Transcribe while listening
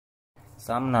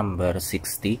Psalm number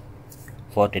 60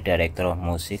 for the director of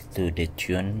music to the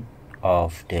tune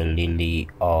of the Lily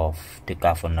of the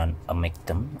Covenant, a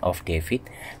Michtam of David,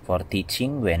 for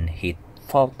teaching when he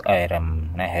fought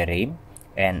Aram Naharaim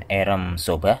and Aram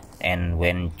Zobah, and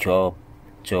when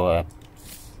Joab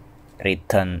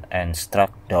returned and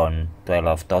struck down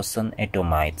 12,000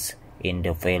 Edomites in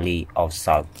the valley of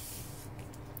Salt.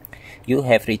 You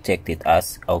have rejected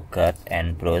us, O God,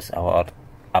 and brought our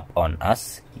up on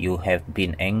us. You have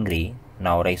been angry,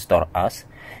 now restore us.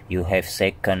 You have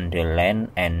shaken the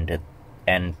land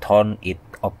and torn it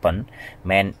open,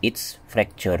 mend its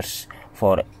fractures,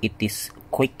 for it is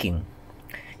quaking.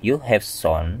 You have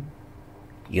sown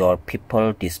your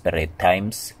people desperate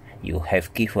times. You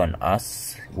have given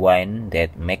us wine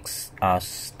that makes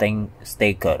us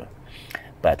stagger.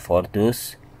 But for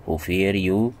those who fear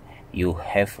you, you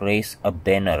have raised a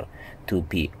banner to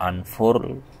be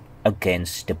unfurled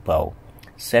against the bow.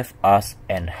 Save us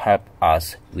and help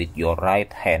us with your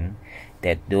right hand,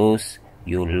 that those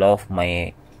you love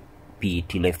may be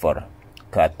delivered.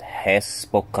 God has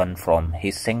spoken from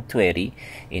his sanctuary.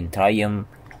 In triumph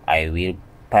I will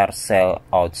parcel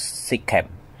out Shechem,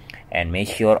 and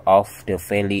measure off the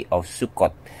valley of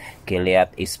Sukkot. Gilead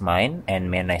is mine,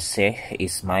 and Manasseh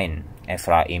is mine.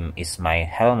 Ephraim is my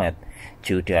helmet,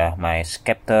 Judah my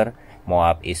scepter,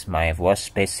 Moab is my wash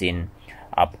basin.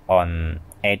 Up on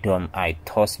Edom I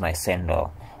toss my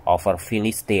sandal, over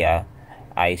Philistia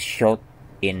I shout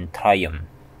in triumph.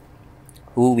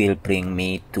 Who will bring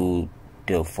me to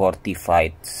the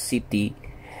fortified city?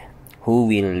 Who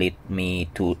will lead me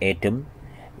to Edom?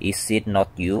 Is it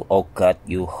not you, O God,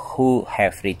 you who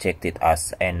have rejected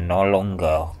us and no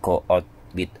longer go out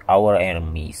with our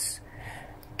enemies?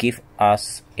 Give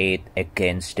us aid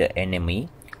against the enemy,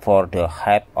 for the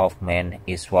help of man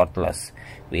is worthless.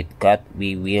 With God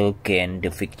we will gain the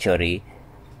victory,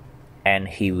 and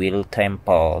he will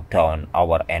trample down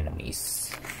our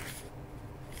enemies.